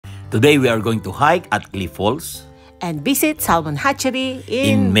Today we are going to hike at Cliff Falls and visit Salmon Hatchery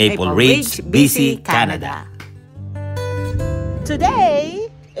in Maple Ridge, BC, Canada. Today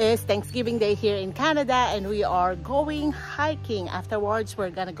is Thanksgiving Day here in Canada, and we are going hiking. Afterwards, we're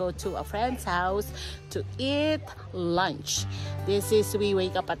gonna go to a friend's house to eat lunch. We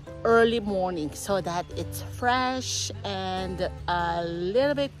wake up at early morning so that it's fresh and a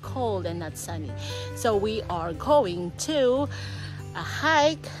little bit cold and not sunny. So we are going to a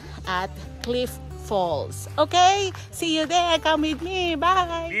hike at Cliff Falls. Okay, see you there. Come with me.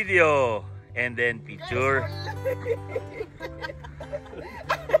 Bye. Video and then picture.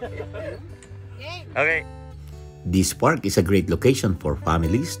 Okay. This park is a great location for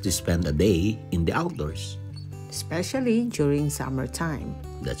families to spend a day in the outdoors, especially during summertime.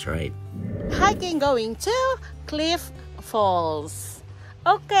 That's right. Hiking going to Cliff Falls.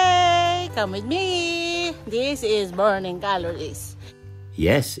 Okay, come with me. This is burning calories.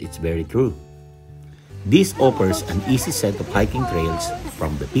 Yes, it's very true. This offers an easy set of hiking trails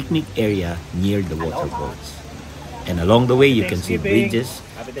from the picnic area near the waterfalls. And along the way, you can see bridges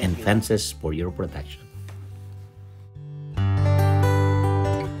and fences for your protection.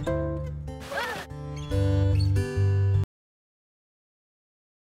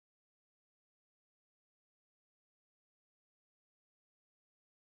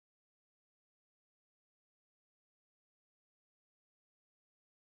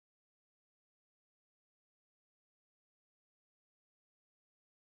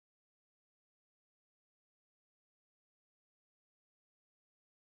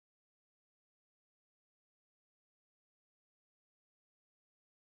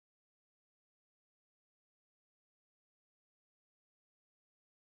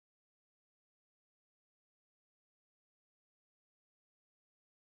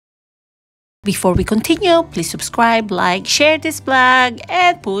 Before we continue, please subscribe, like, share this vlog,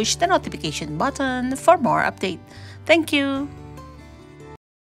 and push the notification button for more updates. Thank you!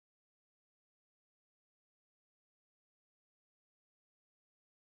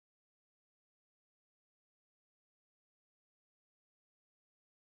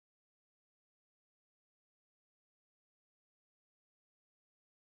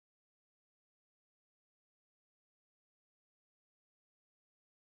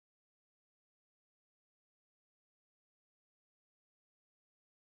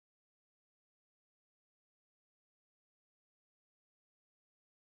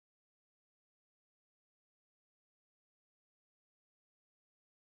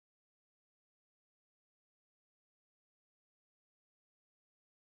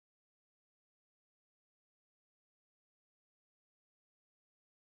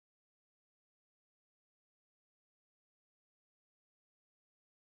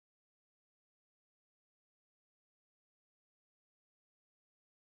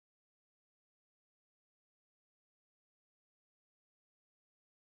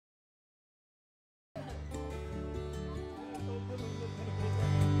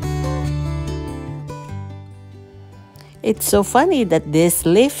 It's so funny that this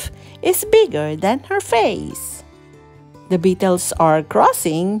leaf is bigger than her face. The beetles are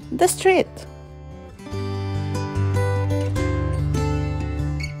crossing the street.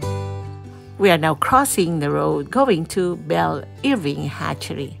 We are now crossing the road going to Irving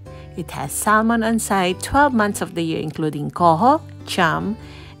Hatchery. It has salmon on site 12 months of the year, including coho, chum,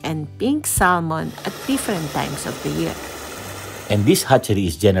 and pink salmon at different times of the year. And this hatchery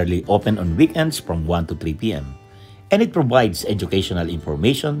is generally open on weekends from 1 to 3 p.m. And it provides educational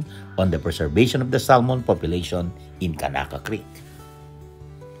information on the preservation of the salmon population in Kanaka Creek.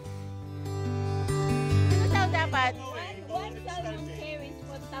 Ano daw dapat? One salmon carries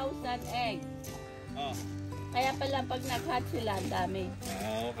 4,000 eggs. Kaya pala pag nag-hatch sila, ang dami.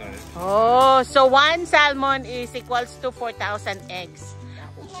 Okay. Oh, so one salmon is equals to 4,000 eggs.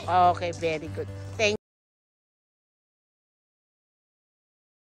 Okay, very good. Thank you.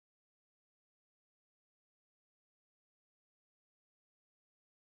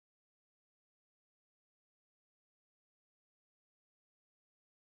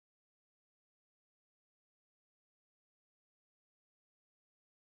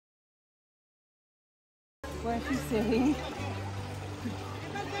 What is she saying?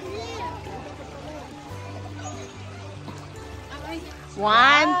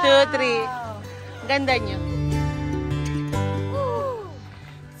 1, 2, 3. Ganda nyo.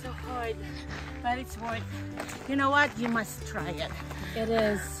 So hard, but it's worth. You know what? You must try it. It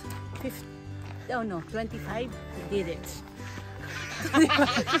is. 25. You did it.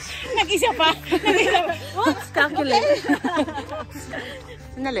 Nag-isa pa. Let's calculate.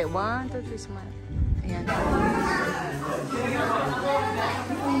 Sandali. 1, 2, 3, smile. Ayan.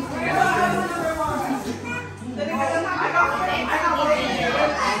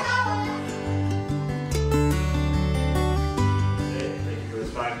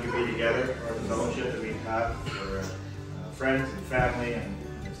 friends and family and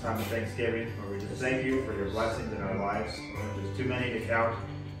this time of Thanksgiving, where we just thank you for your blessings in our lives. Lord, there's too many to count.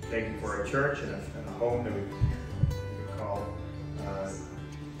 Thank you for a church and a home that we could call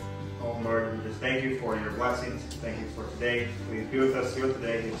home, Lord. We just thank you for your blessings. Thank you for today. Please be with us throughout the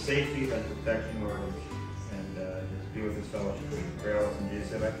day. Give safety and protection, Lord, and just be with this fellowship. We pray all this in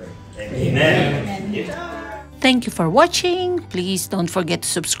Jesus' name I pray. Amen. Amen. Thank you for watching. Please don't forget to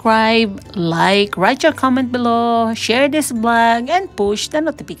subscribe, like, write your comment below, share this vlog, and push the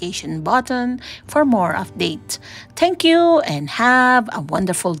notification button for more updates. Thank you and have a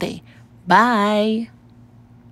wonderful day. Bye!